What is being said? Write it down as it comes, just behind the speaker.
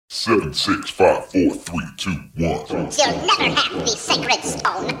7, 6, 5, 4, 3, 2, 1. You'll never have the sacred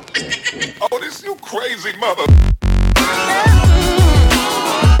stone. Oh, this you crazy mother.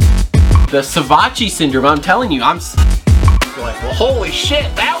 The Savachi syndrome, I'm telling you, I'm like, well, holy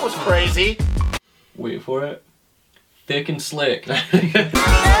shit, that was crazy. Wait for it. Thick and slick.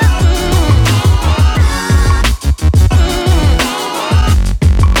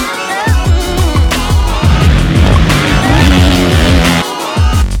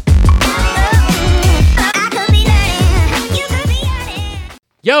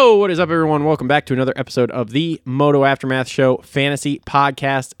 Yo, what is up, everyone? Welcome back to another episode of the Moto Aftermath Show Fantasy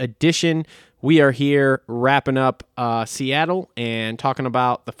Podcast Edition. We are here wrapping up Seattle and talking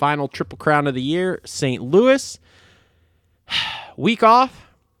about the final Triple Crown of the year, St. Louis. Week off,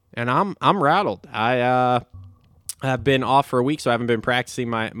 and I'm rattled. I've been off for a week, so I haven't been practicing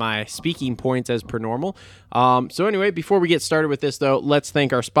my speaking points as per normal. So anyway, before we get started with this, though, let's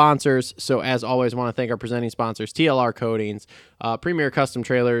thank our sponsors. So as always, I want to thank our presenting sponsors, TLR Coatings, Premier Custom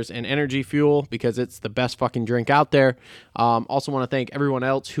Trailers, and Energy Fuel, because it's the best fucking drink out there. Also want to thank everyone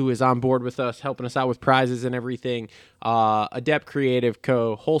else who is on board with us, helping us out with prizes and everything. Adept Creative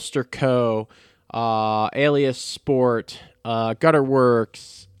Co., Holster Co., Alias Sport, Gutter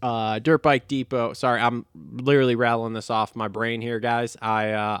Works, Dirt Bike Depot. Sorry, I'm literally rattling this off my brain here, guys.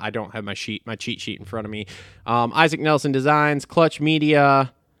 I don't have my cheat sheet in front of me. Isaac Nelson Designs, Clutch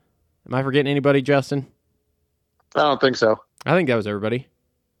Media. Am I forgetting anybody, Justin? I don't think so. I think that was everybody.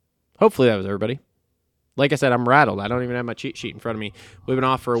 Hopefully that was everybody. Like I said, I'm rattled. I don't even have my cheat sheet in front of me. We've been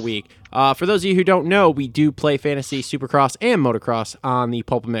off for a week. For those of you who don't know, we do play fantasy, supercross, and motocross on the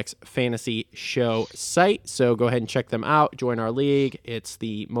PulpMX Fantasy Show site. So go ahead and check them out. Join our league. It's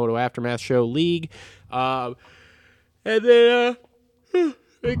the Moto Aftermath Show League. And then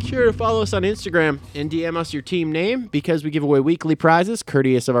make sure to follow us on Instagram and DM us your team name, because we give away weekly prizes,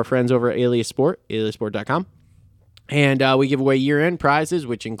 courteous of our friends over at Alias Sport, aliasport.com. And we give away year-end prizes,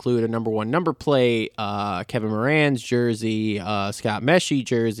 which include a number one number plate, Kevin Moran's jersey, Scott Meshy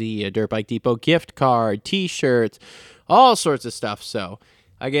jersey, a Dirt Bike Depot gift card, T-shirts, all sorts of stuff. So,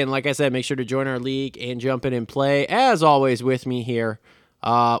 again, like I said, make sure to join our league and jump in and play. As always, with me here,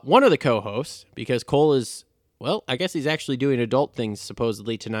 one of the co-hosts, because Cole is, well, I guess he's actually doing adult things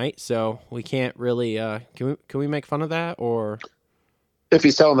supposedly tonight, so we can't really, can we make fun of that, or... If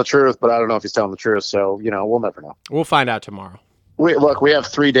he's telling the truth, but I don't know if he's telling the truth, so, we'll never know. We'll find out tomorrow. We have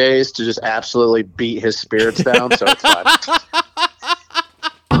 3 days to just absolutely beat his spirits down, so it's fine.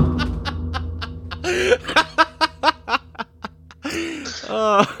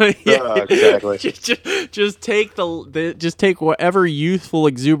 Yeah. Exactly. Just take just take whatever youthful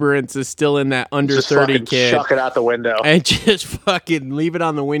exuberance is still in that under just 30 fucking kid, chuck it out the window, and just fucking leave it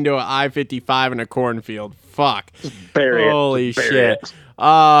on the window at I-55 in a cornfield. Fuck. Bury it. Holy Bury shit. it.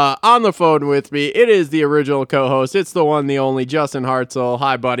 On the phone with me, it is the original co-host. It's the one, the only Justin Hartzell.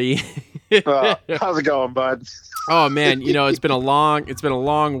 Hi, buddy. How's it going, bud? Oh man, it's been a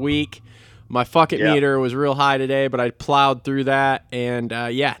long week. My fucking meter was real high today, but I plowed through that, and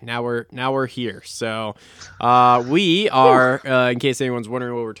now we're here. So we are, in case anyone's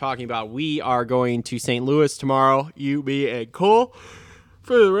wondering what we're talking about, we are going to St. Louis tomorrow. You, me, and Cole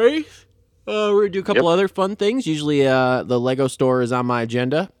for the race. We're going to do a couple other fun things. Usually the Lego store is on my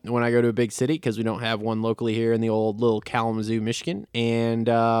agenda when I go to a big city, because we don't have one locally here in the old little Kalamazoo, Michigan. And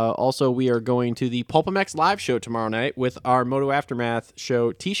also we are going to the PulpMX live show tomorrow night with our Moto Aftermath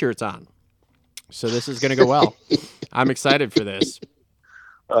Show T-shirts on. So this is going to go well. I'm excited for this.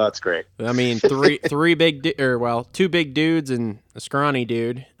 Oh, that's great. I mean, two big dudes and a scrawny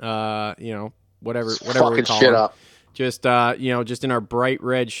dude, whatever fucking we call shit them. up. Just, just in our bright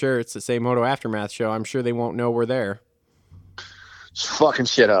red shirts that say Moto Aftermath Show. I'm sure they won't know we're there. Just fucking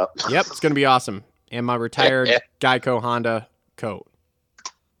shit up. Yep, it's going to be awesome. And my retired Geico Honda coat.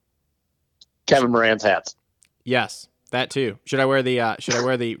 Kevin Moran's hats. Yes, that too. Should I wear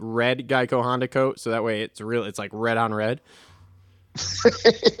the red Geico Honda coat, so that way it's like red on red?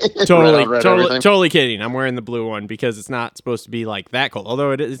 Totally kidding. I'm wearing the blue one because it's not supposed to be like that cold.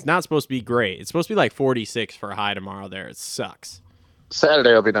 Although it's not supposed to be great. It's supposed to be like 46 for a high tomorrow there. It sucks.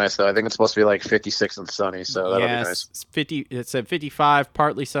 Saturday will be nice though. I think it's supposed to be like 56 and sunny, so that'll be nice. It said 55,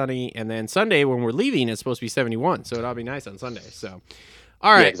 partly sunny, and then Sunday when we're leaving it's supposed to be 71, so it'll be nice on Sunday. So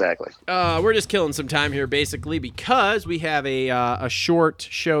all right. Yeah, exactly. We're just killing some time here, basically, because we have a short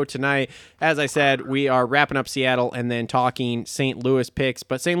show tonight. As I said, we are wrapping up Seattle and then talking St. Louis picks.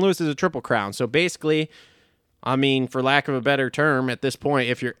 But St. Louis is a Triple Crown. So basically, I mean, for lack of a better term, at this point,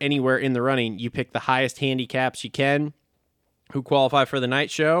 if you're anywhere in the running, you pick the highest handicaps you can who qualify for the night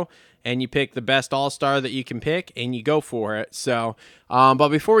show, and you pick the best all-star that you can pick, and you go for it. So, but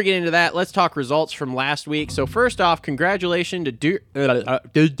before we get into that, let's talk results from last week. So first off, congratulations to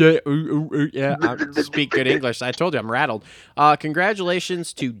yeah, I speak good English. I told you I'm rattled.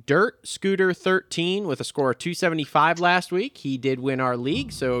 Congratulations to Dirt Scooter 13 with a score of 275 last week. He did win our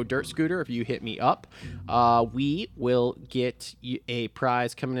league. So Dirt Scooter, if you hit me up, we will get a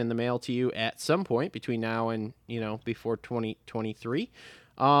prize coming in the mail to you at some point between now and before 2023.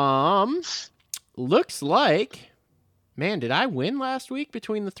 Looks like, man, did I win last week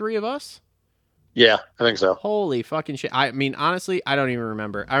between the three of us? Yeah, I think so. Holy fucking shit. I mean, honestly, I don't even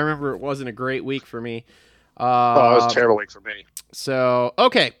remember. I remember it wasn't a great week for me. It was a terrible week for me. So,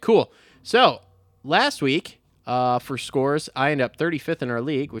 okay, cool. So, last week, for scores, I ended up 35th in our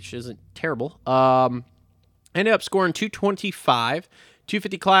league, which isn't terrible. Ended up scoring 225.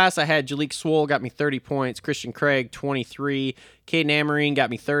 250 class, I had Jalik Swole, got me 30 points. Christian Craig, 23. Caden Amarine got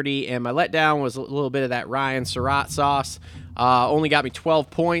me 30. And my letdown was a little bit of that Ryan Surratt sauce. Only got me 12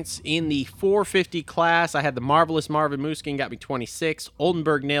 points. In the 450 class, I had the marvelous Marvin Muskin, got me 26.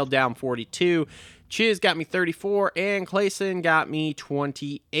 Oldenburg nailed down 42. Chiz got me 34. And Clayson got me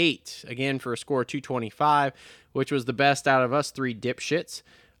 28. Again, for a score of 225, which was the best out of us three dipshits.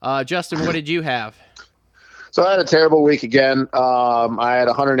 Justin, what did you have? So I had a terrible week again. I had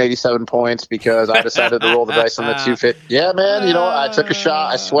 187 points because I decided to roll the dice on the 250. Yeah, man. You know what? I took a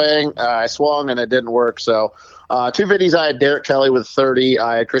shot. I swung, and it didn't work. So 250s, I had Derek Kelly with 30.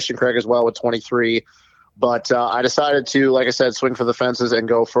 I had Christian Craig as well with 23. But I decided to, like I said, swing for the fences and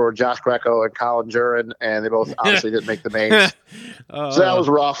go for Josh Greco and Colin Jurin, and they both obviously didn't make the names. So that was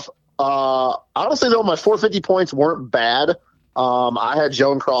rough. Honestly, though, my 450 points weren't bad. I had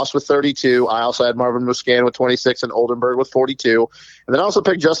Joan Cross with 32. I also had Marvin Muscan with 26 and Oldenburg with 42. And then I also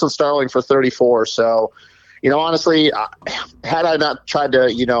picked Justin Starling for 34. So, honestly, had I not tried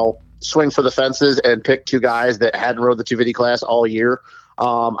to, swing for the fences and pick two guys that hadn't rode the 250 class all year,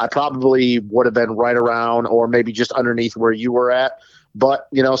 I probably would have been right around or maybe just underneath where you were at. But,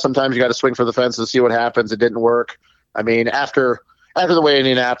 sometimes you got to swing for the fences and see what happens. It didn't work. I mean, after the way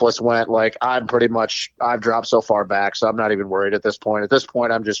Indianapolis went, I've dropped so far back, so I'm not even worried at this point. At this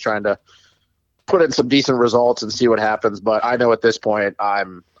point, I'm just trying to put in some decent results and see what happens. But I know at this point,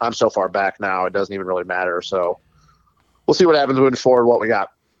 I'm so far back now, it doesn't even really matter. So we'll see what happens moving forward, what we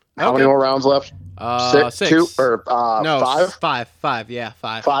got. How many more rounds left? Six. 2 or no, 5? Five. Yeah,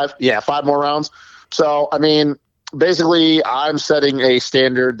 five. 5? Yeah, 5 more rounds. So, I mean, basically, I'm setting a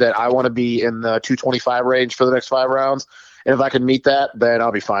standard that I want to be in the 225 range for the next 5 rounds. And if I can meet that, then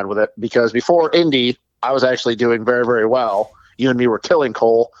I'll be fine with it. Because before Indy, I was actually doing very, very well. You and me were killing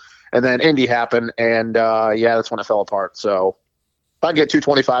Cole. And then Indy happened, and that's when it fell apart. So if I get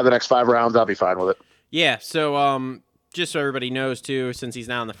 225 the next 5 rounds, I'll be fine with it. Yeah, so just so everybody knows, too, since he's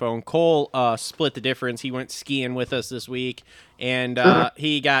now on the phone, Cole split the difference. He went skiing with us this week, and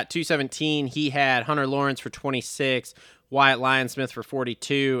he got 217. He had Hunter Lawrence for 26, Wyatt Lyonsmith for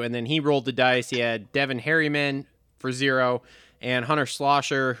 42, and then he rolled the dice. He had Devin Harriman for 0, and Hunter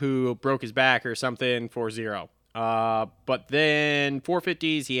Schlosser, who broke his back or something, for 0. But then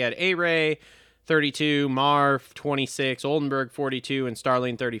 450s, he had A-Ray, 32, Marv, 26, Oldenburg, 42, and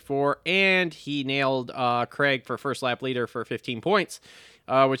Starling, 34. And he nailed Craig for first lap leader for 15 points,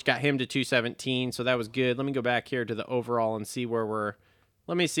 which got him to 217. So that was good. Let me go back here to the overall and see where we're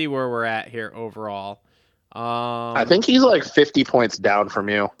at here overall. I think he's 50 points down from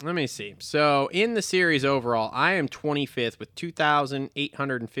you. Let me see. So in the series overall, I am 25th with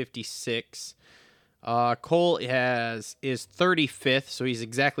 2,856. Cole is 35th, so he's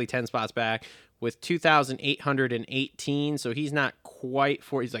exactly 10 spots back with 2,818. So he's not quite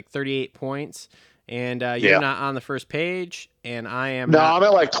he's 38 points. And you're not on the first page, and I am. No, I'm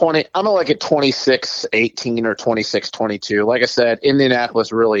at 20. I'm at at 26-18 or 26-22. Like I said,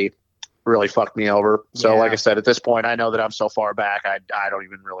 Indianapolis really fucked me over. So like I said, at this point, I know that I'm so far back. I don't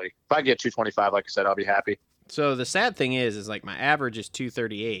even really. If I get 225, like I said, I'll be happy. So the sad thing is my average is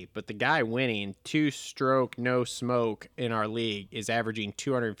 238, but the guy winning 2-stroke no smoke in our league is averaging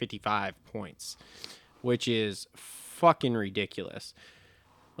 255 points, which is fucking ridiculous.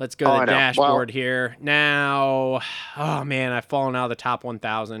 Let's go to the dashboard here. Now, oh man, I've fallen out of the top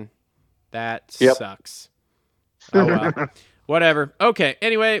 1,000. That sucks. Oh well. Whatever. Okay.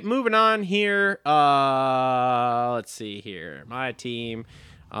 Anyway, moving on here. Let's see here. My team.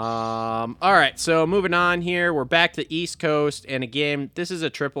 All right. So moving on here, we're back to the East Coast, and again, this is a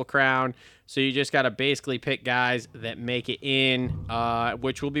triple crown. So you just got to basically pick guys that make it in,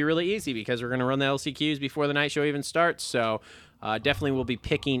 which will be really easy because we're going to run the LCQs before the night show even starts. So definitely we'll be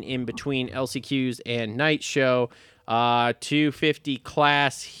picking in between LCQs and night show. 250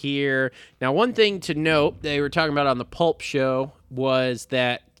 class here. Now, one thing to note they were talking about on the Pulp Show was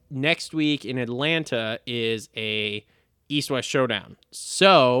that next week in Atlanta is a East-West showdown.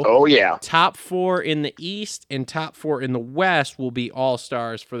 So, Oh yeah. top 4 in the East and top 4 in the West will be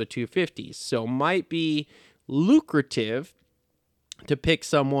all-stars for the 250s. So, might be lucrative to pick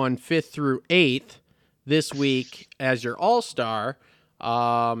someone 5th through 8th this week as your all-star.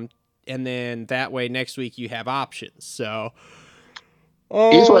 And then that way next week you have options. So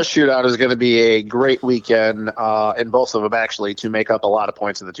East-West shootout is going to be a great weekend in both of them, actually, to make up a lot of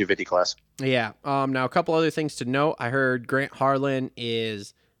points in the 250 class. Yeah. Now, a couple other things to note. I heard Grant Harlan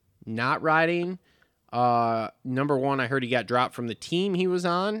is not riding. Number 1, I heard he got dropped from the team he was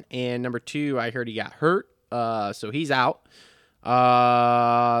on. And number 2, I heard he got hurt. So he's out.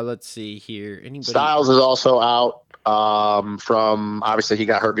 Let's see here. Anybody? Styles is also out from, obviously, he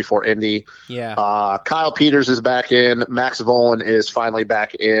got hurt before Indy. Yeah. Kyle Peters is back in. Max Volan is finally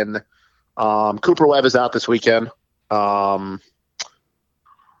back in. Cooper Webb is out this weekend. And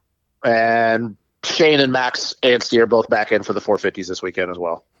Shane and Max Anstey are both back in for the 450s this weekend as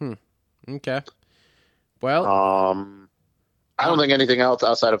well. Okay. Well, I don't think anything else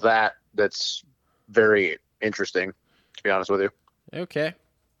outside of that that's very interesting, to be honest with you. okay.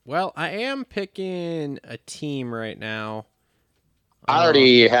 Well, I am picking a team right now. I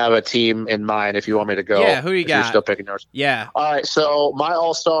already have a team in mind if you want me to go. Yeah, who do you if got? You're still picking yours. Yeah. All right, so my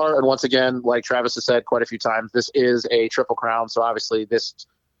all-star, and once again, like Travis has said quite a few times, this is a triple crown. So obviously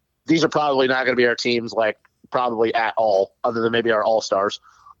these are probably not going to be our teams, like probably at all, other than maybe our all-stars.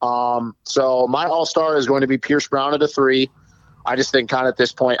 So my all-star is going to be Pierce Brown at a 3. I just think kind of at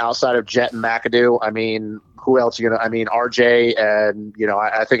this point, outside of Jet and McAdoo, I mean, who else are you going to – I mean, RJ and,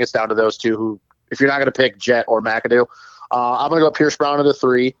 I think it's down to those two who – if you're not going to pick Jet or McAdoo, I'm going to go Pierce Brown at a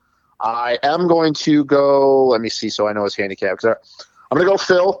 3. I am going to go – let me see so I know his handicap. I'm going to go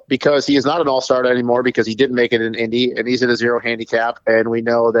Phil because he is not an all-star anymore because he didn't make it in Indy, and he's at a 0 handicap. And we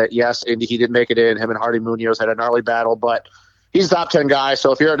know that, yes, Indy, he didn't make it in. Him and Hardy Munoz had a gnarly battle, but he's a top 10 guy.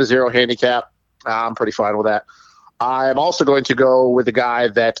 So if you're at a 0 handicap, I'm pretty fine with that. I'm also going to go with the guy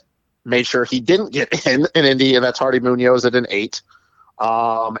that made sure he didn't get in Indy, and that's Hardy Munoz at an 8.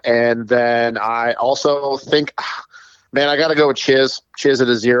 And then I also think, man, I got to go with Chiz at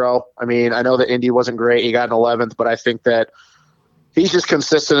a 0. I mean, I know that Indy wasn't great. He got an 11th, but I think that he's just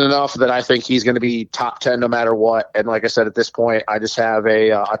consistent enough that I think he's going to be top 10 no matter what. And like I said, at this point, I just have a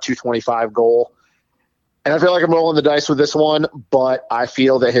 225 goal. And I feel like I'm rolling the dice with this one, but I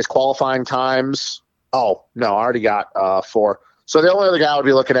feel that his qualifying times – oh, no, I already got 4. So the only other guy I would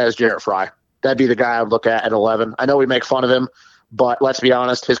be looking at is Jarrett Fry. That'd be the guy I would look at 11. I know we make fun of him, but let's be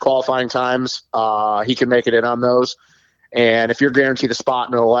honest, his qualifying times, he can make it in on those. And if you're guaranteed a spot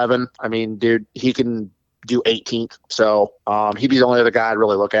in 11, I mean, dude, he can do 18th. So he'd be the only other guy I'd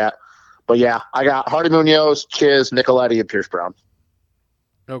really look at. But, yeah, I got Hardy Munoz, Chiz, Nicoletti, and Pierce Brown.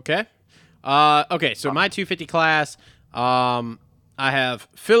 Okay. Okay, so my 250 class, I have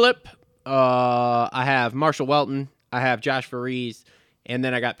Phillip, I have Marshall Welton, I have Josh Varese, and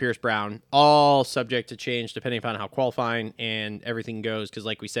then I got Pierce Brown, all subject to change depending upon how qualifying and everything goes, because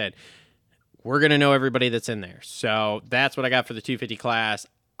like we said, we're going to know everybody that's in there. So that's what I got for the 250 class.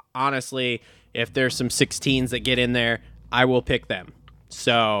 Honestly, if there's some 16s that get in there, I will pick them.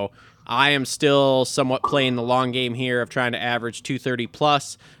 So I am still somewhat playing the long game here of trying to average 230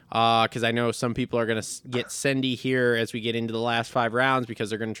 plus, because I know some people are going to get sendy here as we get into the last 5 rounds because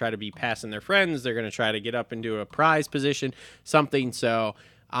they're going to try to be passing their friends. They're going to try to get up into a prize position, something. So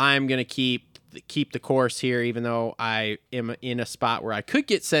I'm going to keep the course here, even though I am in a spot where I could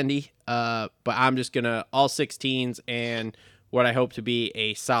get sendy, but I'm just going to all 16s and what I hope to be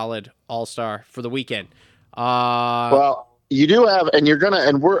a solid all-star for the weekend. Well, you do have, and you're gonna,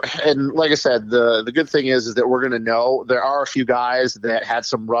 and like I said, the good thing is that we're gonna know there are a few guys that had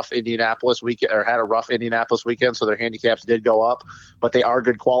some rough Indianapolis weekend or had a rough Indianapolis weekend, so their handicaps did go up, but they are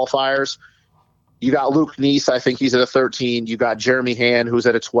good qualifiers. You got Luke Neese, I think he's at a 13. You got Jeremy Hand, who's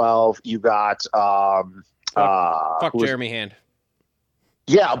at a 12. You got fuck Jeremy Hand.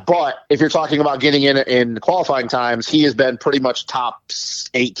 Yeah, but if you're talking about getting in qualifying times, he has been pretty much top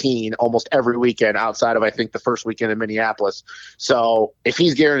 18 almost every weekend outside of, I think, the first weekend in Minneapolis. So if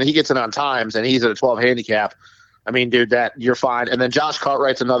he's guaranteed he gets in on times and he's at a 12 handicap, I mean, dude, that you're fine. And then Josh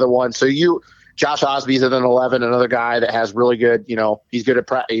Cartwright's another one. So Josh Osby's at an 11, another guy that has really good, he's good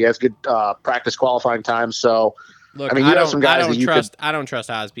at he has good practice qualifying times. So look, I mean, have some guys I don't trust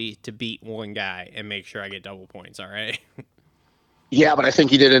Osby to beat one guy and make sure I get double points. All right. Yeah, but I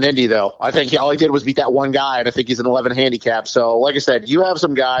think he did in Indy, though. I think all he did was beat that one guy, and I think he's an 11 handicap. So, like I said, you have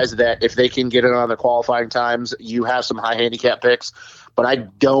some guys that if they can get it on the qualifying times, you have some high handicap picks. But I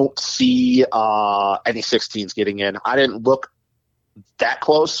don't see any 16s getting in. I didn't look that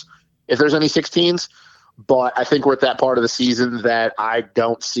close if there's any 16s, but I think we're at that part of the season that I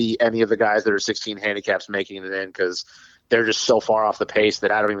don't see any of the guys that are 16 handicaps making it in because they're just so far off the pace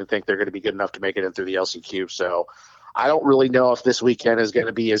that I don't even think they're going to be good enough to make it in through the LCQ. So I don't really know if this weekend is going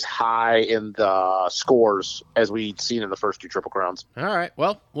to be as high in the scores as we'd seen in the first two Triple Crowns. All right.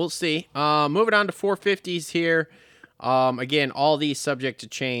 Well, we'll see. Moving on to 450s here. Again, all these subject to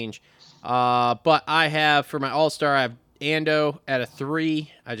change. But I have, for my All-Star, I have Ando at a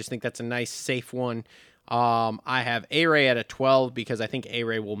 3. I just think that's a nice, safe one. I have A-Ray at a 12 because I think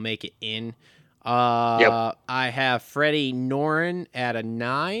A-Ray will make it in. I have Freddie Noren at a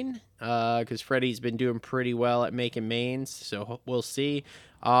 9. Because Freddie's been doing pretty well at making mains, so we'll see.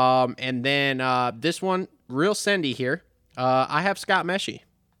 And then this one, real sendy here. I have Scott Meshy.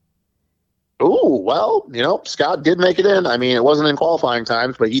 Oh, well, Scott did make it in. I mean, it wasn't in qualifying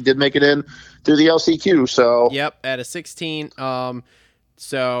times, but he did make it in through the LCQ. So yep, at a 16.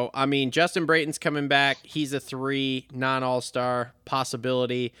 So I mean, Justin Brayton's coming back. He's a 3, non-all-star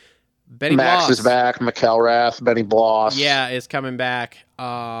possibility. Benny Max Bloss is back. McElrath, Benny Bloss. Yeah, is coming back.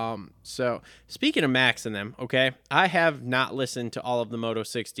 So speaking of Max and them, okay, I have not listened to all of the Moto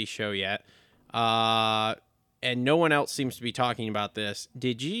 60 show yet. And no one else seems to be talking about this.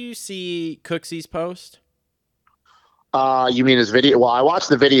 Did you see Cooksy's post? You mean his video? Well, I watched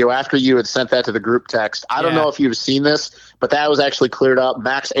the video after you had sent that to the group text. I don't know if you've seen this, but that was actually cleared up.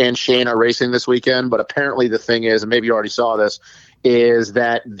 Max and Shane are racing this weekend, but apparently the thing is, and maybe you already saw this, is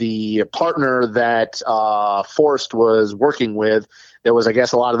that the partner that Forrest was working with, there was, I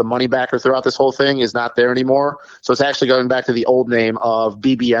guess, a lot of the money backer throughout this whole thing is not there anymore. So it's actually going back to the old name of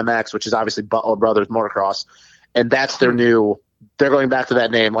BBMX, which is obviously Butler Brothers Motocross. And that's their they're going back to that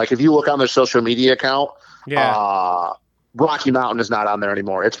name. Like if you look on their social media account, Rocky Mountain is not on there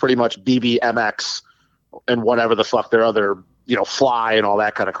anymore. It's pretty much BBMX and whatever the fuck their other, Fly and all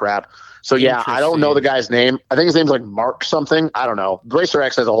that kind of crap. So yeah, I don't know the guy's name. I think his name's like Mark something. I don't know. Racer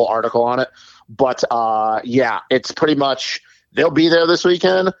X has a whole article on it. But it's pretty much they'll be there this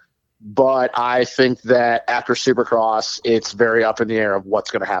weekend. But I think that after Supercross, it's very up in the air of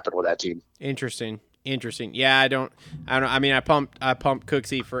what's going to happen with that team. Interesting. Yeah, I don't. I mean, I pumped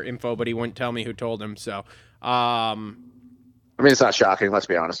Cooksey for info, but he wouldn't tell me who told him. So, I mean, it's not shocking. Let's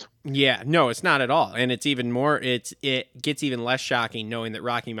be honest. Yeah, no, it's not at all, and it's even more. It gets even less shocking knowing that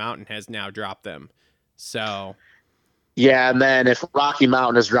Rocky Mountain has now dropped them. So, yeah, and then if Rocky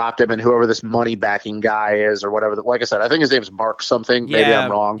Mountain has dropped him, and whoever this money backing guy is, or whatever, like I said, I think his name's Mark something. Yeah, maybe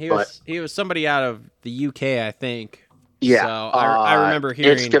I'm wrong, but he was somebody out of the UK, I think. Yeah, so I remember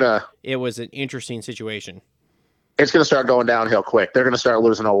hearing it was an interesting situation. It's going to start going downhill quick. They're going to start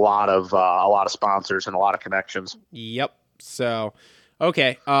losing a lot of sponsors and a lot of connections. Yep. So,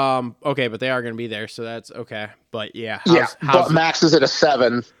 okay, but they are going to be there, so that's okay. But yeah, but Max is at a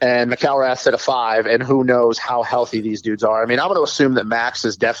 7 and McElrath's at a 5, and who knows how healthy these dudes are. I mean, I'm going to assume that Max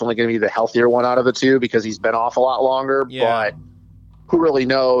is definitely going to be the healthier one out of the two because he's been off a lot longer. Yeah. But who really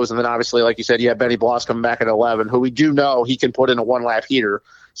knows? And then obviously, like you said, Benny Bloss coming back at 11, who we do know he can put in a one-lap heater.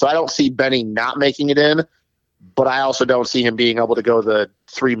 So I don't see Benny not making it in, but I also don't see him being able to go the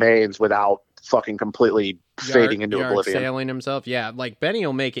 3 mains without fucking completely fading into oblivion. Sailing himself. Yeah, like Benny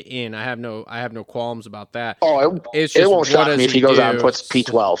will make it in. I have no qualms about that. Oh, it won't shock me if he goes out and puts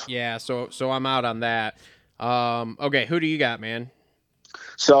P12. Yeah, so I'm out on that. Okay, who do you got, man?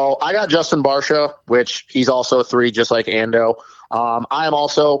 So I got Justin Barcia, which he's also a 3, just like Ando. I am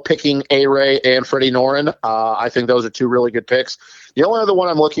also picking A-Ray and Freddie Noren. I think those are 2 really good picks. The only other one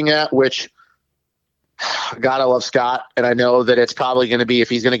I'm looking at, which, God, I love Scott, and I know that it's probably going to be, if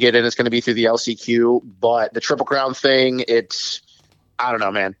he's going to get in, it's going to be through the LCQ, but the Triple Crown thing, I don't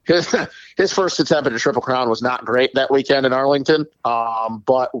know, man. His first attempt at a Triple Crown was not great that weekend in Arlington,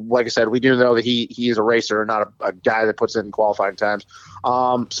 but like I said, we do know that he is a racer, not a guy that puts in qualifying times.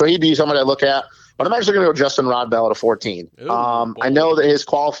 So he'd be somebody I look at. But I'm actually going to go Justin Rodbell at a 14. Ooh, I know that his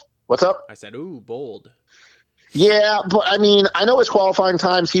what's up? I said, ooh, bold. Yeah, but I mean, I know his qualifying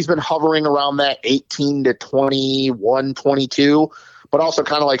times, he's been hovering around that 18 to 21, 22, but also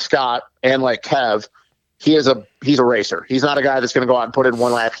kind of like Scott and like Kev, he's a racer. He's not a guy that's going to go out and put in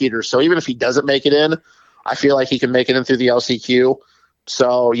one-lap heaters. So even if he doesn't make it in, I feel like he can make it in through the LCQ.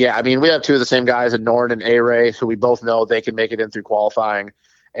 So, yeah, I mean, we have 2 of the same guys in Noren and A-Ray, who we both know they can make it in through qualifying.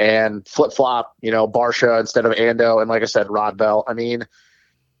 And flip-flop, Barcia instead of Ando. And like I said, Rodbell. I mean,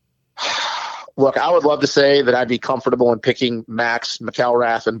 Look, I would love to say that I'd be comfortable in picking Max,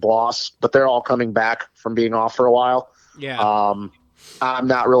 McElrath, and Bloss, but they're all coming back from being off for a while. Yeah. I'm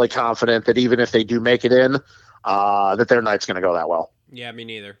not really confident that even if they do make it in, that their night's going to go that well. Yeah, me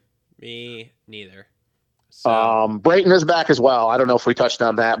neither. So, Brayton is back as well. I don't know if we touched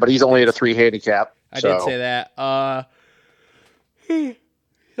on that, but he's only at a 3 handicap. I did say that.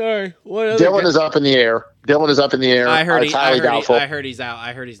 Sorry. What other Dylan is up in the air. I heard It's highly doubtful. I heard he's out.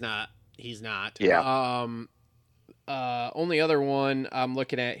 I heard he's not. He's not. Yeah. Only other one I'm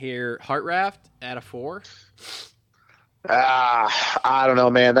looking at here, Heartraft at a 4. I don't know,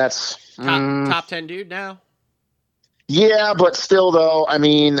 man. That's Top 10 dude now. Yeah, but still, though, I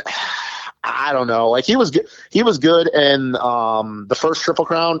mean, I don't know. Like he was good. He was good in the first Triple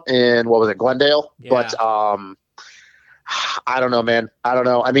Crown in what was it, Glendale? Yeah. But I don't know, man. I don't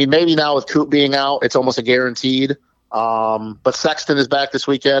know. I mean, maybe now with Coop being out, it's almost a guaranteed. But Sexton is back this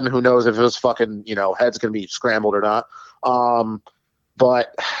weekend. Who knows if his fucking head's gonna be scrambled or not?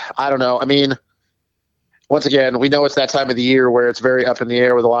 But I don't know. I mean, once again, we know it's that time of the year where it's very up in the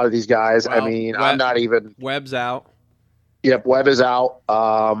air with a lot of these guys. Well, I mean, I'm not even. Webb's out. Yep, Webb is out.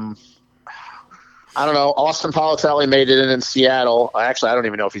 I don't know. Austin Politelli made it in Seattle. Actually, I don't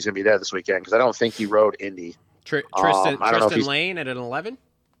even know if he's going to be there this weekend because I don't think he rode Indy. Tristan I don't know if Lane at an 11?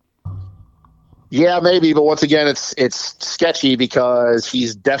 Yeah, maybe. But once again, it's sketchy because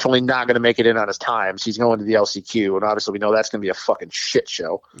he's definitely not going to make it in on his times. He's going to the LCQ, and obviously we know that's going to be a fucking shit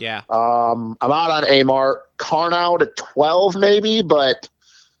show. Yeah. I'm out on Amart. Carnow at 12 maybe, but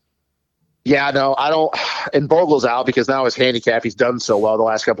yeah, no, I don't. And Bogle's out because now his handicap, he's done so well the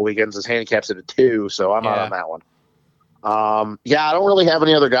last couple weekends. His handicap's at a 2, so I'm out on that one. Yeah, I don't really have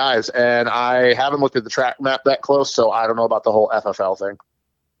any other guys, and I haven't looked at the track map that close, so I don't know about the whole FFL thing.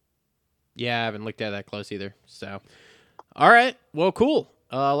 Yeah, I haven't looked at that close either. So, all right, well, cool.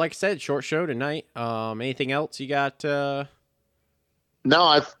 Like I said, short show tonight. Anything else you got? No,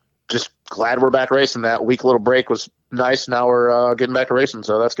 I'm just glad we're back racing. That week little break was nice. Now we're getting back to racing,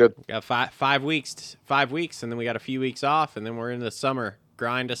 so that's good. Got 5 weeks, and then we got a few weeks off, and then we're into the summer.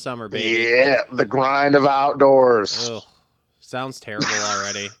 Grind of summer, baby. Yeah, the grind of outdoors. Ugh, sounds terrible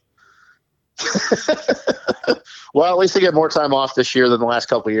already. Well, at least they get more time off this year than the last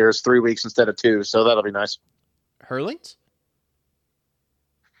couple of years. 3 weeks instead of 2, so that'll be nice. Hurlings?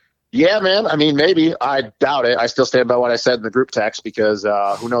 Yeah, man. I mean, maybe. I doubt it. I still stand by what I said in the group text because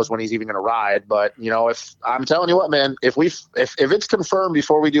who knows when he's even going to ride. But if I'm telling you what, man, if it's confirmed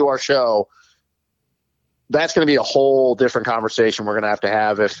before we do our show, that's going to be a whole different conversation we're going to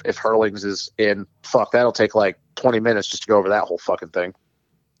have if Hurlings is in. Fuck, that'll take like 20 minutes just to go over that whole fucking thing.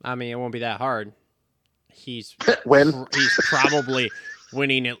 I mean, it won't be that hard. He's probably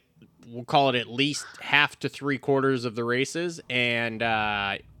winning it. We'll call it at least half to 3/4 of the races, and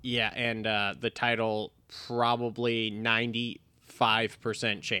the title probably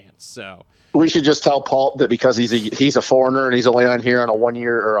 95% chance. So we should just tell Paul that because he's a foreigner and he's only on here on a 1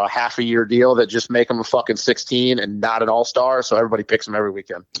 year or a half a year deal, that just make him a fucking 16 and not an all-star, so everybody picks him every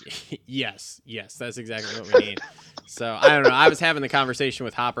weekend. Yes, that's exactly what we need. So I don't know. I was having the conversation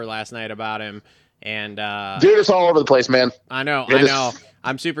with Hopper last night about him, and dude, it's all over the place, man. I know.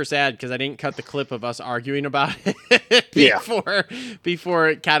 I'm super sad because I didn't cut the clip of us arguing about it before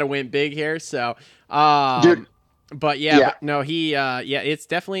it kind of went big here. So, dude. But it's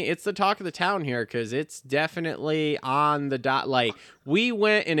the talk of the town here because it's definitely on the dot. Like, we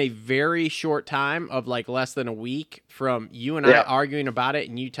went in a very short time of like less than a week from you and I arguing about it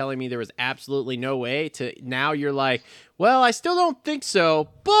and you telling me there was absolutely no way to now you're like, well, I still don't think so,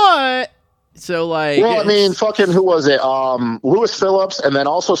 but so like. Well, I mean, fucking who was it? Lewis Phillips, and then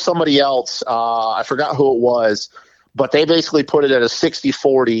also somebody else. I forgot who it was, but they basically put it at a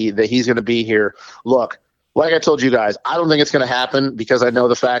 60-40 that he's going to be here. Look. Like I told you guys, I don't think it's going to happen because I know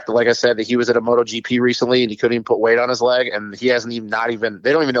the fact that, like I said, that he was at a MotoGP recently and he couldn't even put weight on his leg, and he hasn't even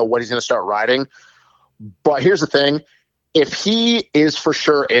they don't even know what he's going to start riding. But here's the thing. If he is for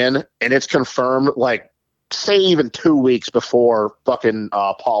sure in and it's confirmed, like say even 2 weeks before fucking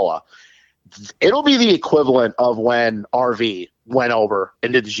Paula, it'll be the equivalent of when RV went over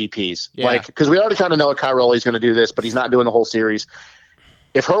and did the GPs. Yeah. Like, because we already kind of know what Cairoli's going to do this, but he's not doing the whole series.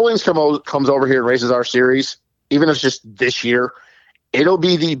 If Hurlings comes over here and races our series, even if it's just this year, it'll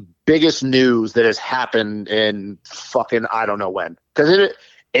be the biggest news that has happened in fucking I don't know when. Because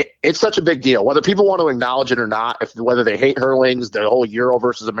it's such a big deal. Whether people want to acknowledge it or not, whether they hate Hurlings, the whole Euro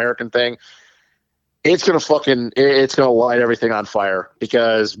versus American thing, it's gonna light everything on fire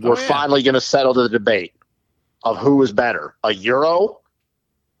because we're finally gonna settle to the debate of who is better, a Euro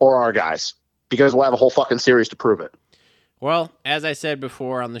or our guys, because we'll have a whole fucking series to prove it. Well, as I said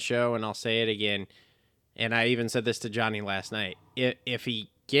before on the show, and I'll say it again, and I even said this to Johnny last night, if he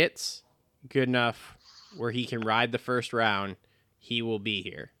gets good enough where he can ride the first round, he will be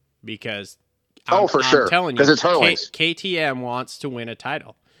here. Because I'm telling you, because it's Hurlings. KTM wants to win a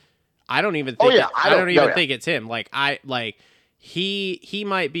title. I don't even think I don't even think it's him. He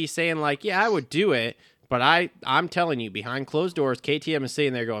might be saying like, yeah, I would do it, but I'm telling you, behind closed doors, KTM is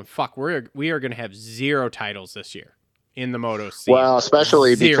sitting there going, fuck, we are going to have 0 titles this year in the moto scene. Well,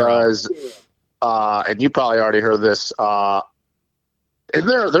 especially 0. because and you probably already heard this, and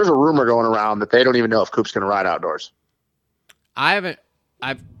there's a rumor going around that they don't even know if Coop's going to ride outdoors. I've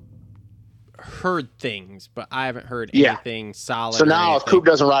heard things, but I haven't heard anything solid. So now if Coop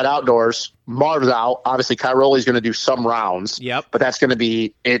doesn't ride outdoors, Marv's out. Obviously, Cairoli's going to do some rounds. Yep. But that's going to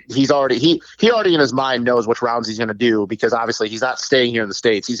be it. He already in his mind knows which rounds he's going to do because obviously he's not staying here in the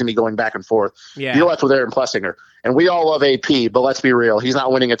States. He's going to be going back and forth. Yeah. You're left with Aaron Plessinger. And we all love AP, but let's be real. He's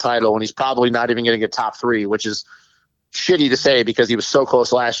not winning a title, and he's probably not even going to get top 3, which is shitty to say because he was so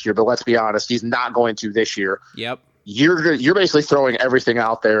close last year. But let's be honest, he's not going to this year. Yep. You're basically throwing everything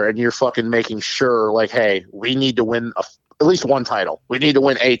out there, and you're fucking making sure, like, hey, we need to win at least one title. We need to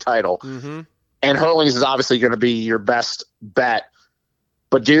win a title. Mm-hmm. And Hurlings is obviously going to be your best bet.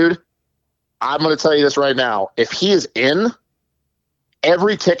 But, dude, I'm going to tell you this right now. If he is in,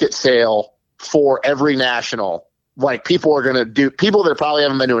 every ticket sale for every national, like, people that probably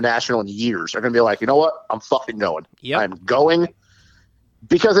haven't been to a national in years are going to be like, you know what? I'm fucking going. Yep. I'm going.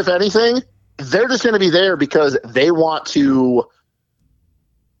 Because if anything, they're just going to be there because they want to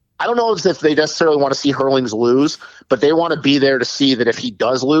 – I don't know if they necessarily want to see Hurlings lose, but they want to be there to see that if he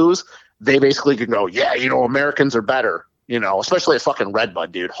does lose, they basically can go, yeah, Americans are better, especially at fucking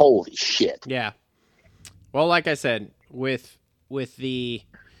Redbud, dude. Holy shit. Yeah. Well, like I said, with the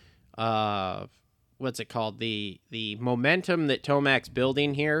what's it called? The momentum that Tomac's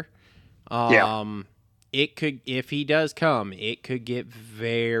building here, it could, if he does come, it could get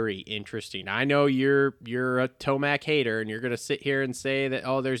very interesting. I know you're a Tomac hater and you're going to sit here and say that,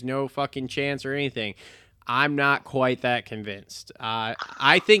 oh, there's no fucking chance or anything. I'm not quite that convinced.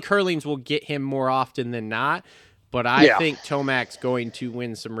 I think Hurlings will get him more often than not, but I think Tomac's going to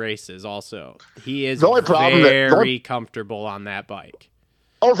win some races also. He is very comfortable on that bike.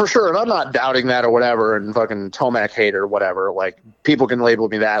 Oh, for sure. And I'm not doubting that or whatever and fucking Tomac hater or whatever. Like, people can label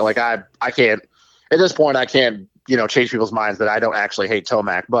me that. Like, I can't. At this point, I can't, change people's minds that I don't actually hate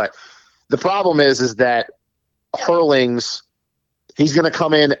Tomac. But the problem is that Hurlings, he's going to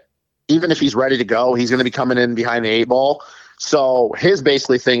come in, even if he's ready to go, he's going to be coming in behind the 8 ball. So his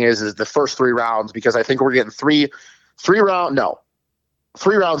basically thing is the first 3 rounds, because I think we're getting 3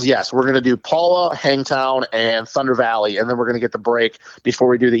 rounds. Yes, we're going to do Paula, Hangtown, and Thunder Valley, and then we're going to get the break before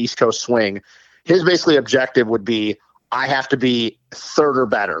we do the East Coast swing. His basically objective would be, I have to be 3rd or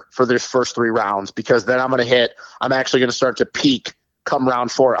better for this first 3 rounds because then I'm actually going to start to peak come round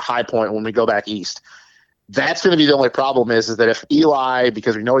 4 at High Point when we go back east. That's going to be the only problem is that if Eli,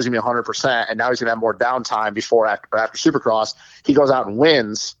 because we know he's going to be 100%, and now he's going to have more downtime after Supercross, he goes out and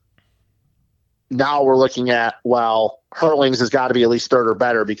wins. Now we're looking at, well, Hurlings has got to be at least 3rd or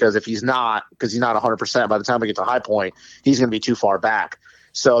better because if he's not, because he's not 100%, by the time we get to High Point, he's going to be too far back.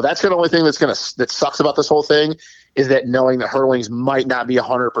 So that's the only thing that sucks about this whole thing is that knowing that Hurlings might not be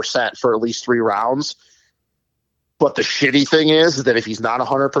 100% for at least 3 rounds. But the shitty thing is that if he's not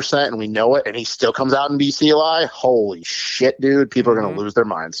 100% and we know it and he still comes out in BCLI, holy shit, dude, people are going to lose their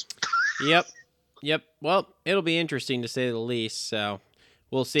minds. Yep. Well, it'll be interesting to say the least. So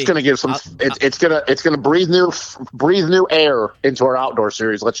we'll see. It's going to give some. It's going to breathe new air into our outdoor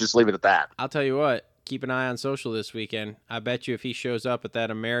series. Let's just leave it at that. I'll tell you what. Keep an eye on social this weekend. I bet you if he shows up at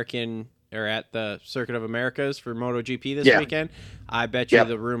that American or at the Circuit of Americas for MotoGP this weekend, I bet you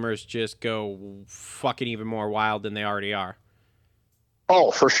the rumors just go fucking even more wild than they already are.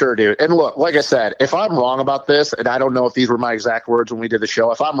 Oh, for sure, dude. And look, like I said, if I'm wrong about this, and I don't know if these were my exact words when we did the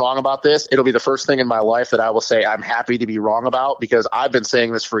show, if I'm wrong about this, it'll be the first thing in my life that I will say I'm happy to be wrong about because I've been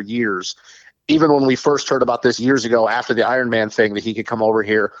saying this for years. Even when we first heard about this years ago after the Ironman thing that he could come over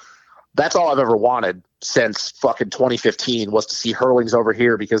here, that's all I've ever wanted since fucking 2015 was to see Hurlings over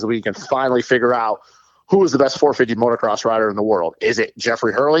here because we can finally figure out who is the best 450 motocross rider in the world. Is it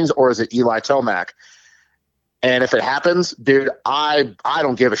Jeffrey Hurlings or is it Eli Tomac? And if it happens, dude, I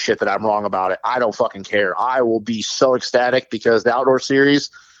don't give a shit that I'm wrong about it. I don't fucking care. I will be so ecstatic because the outdoor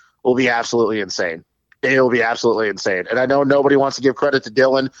series will be absolutely insane. It'll be absolutely insane. And I know nobody wants to give credit to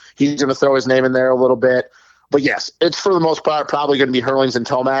Dylan. He's going to throw his name in there a little bit. But yes, it's for the most part probably going to be Hurlings and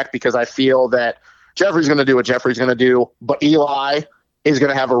Tomac because I feel that Jeffrey's going to do what Jeffrey's going to do, but Eli is going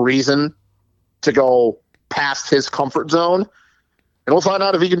to have a reason to go past his comfort zone. And we'll find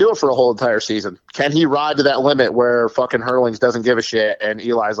out if he can do it for a whole entire season. Can he ride to that limit where fucking Hurlings doesn't give a shit and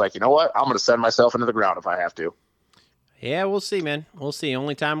Eli's like, you know what? I'm going to send myself into the ground if I have to. Yeah, we'll see, man. We'll see.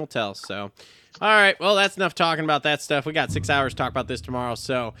 Only time will tell. So, all right. Well, that's enough talking about that stuff. We got 6 hours to talk about this tomorrow.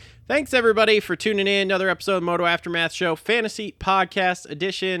 So, thanks everybody for tuning in. Another episode of Moto Aftermath Show, Fantasy Podcast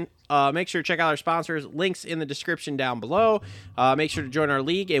Edition. Make sure to check out our sponsors. Links in the description down below. Make sure to join our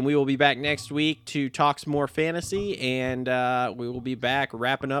league, and we will be back next week to talk some more fantasy. And we will be back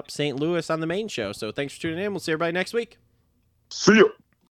wrapping up St. Louis on the main show. So, thanks for tuning in. We'll see everybody next week. See you.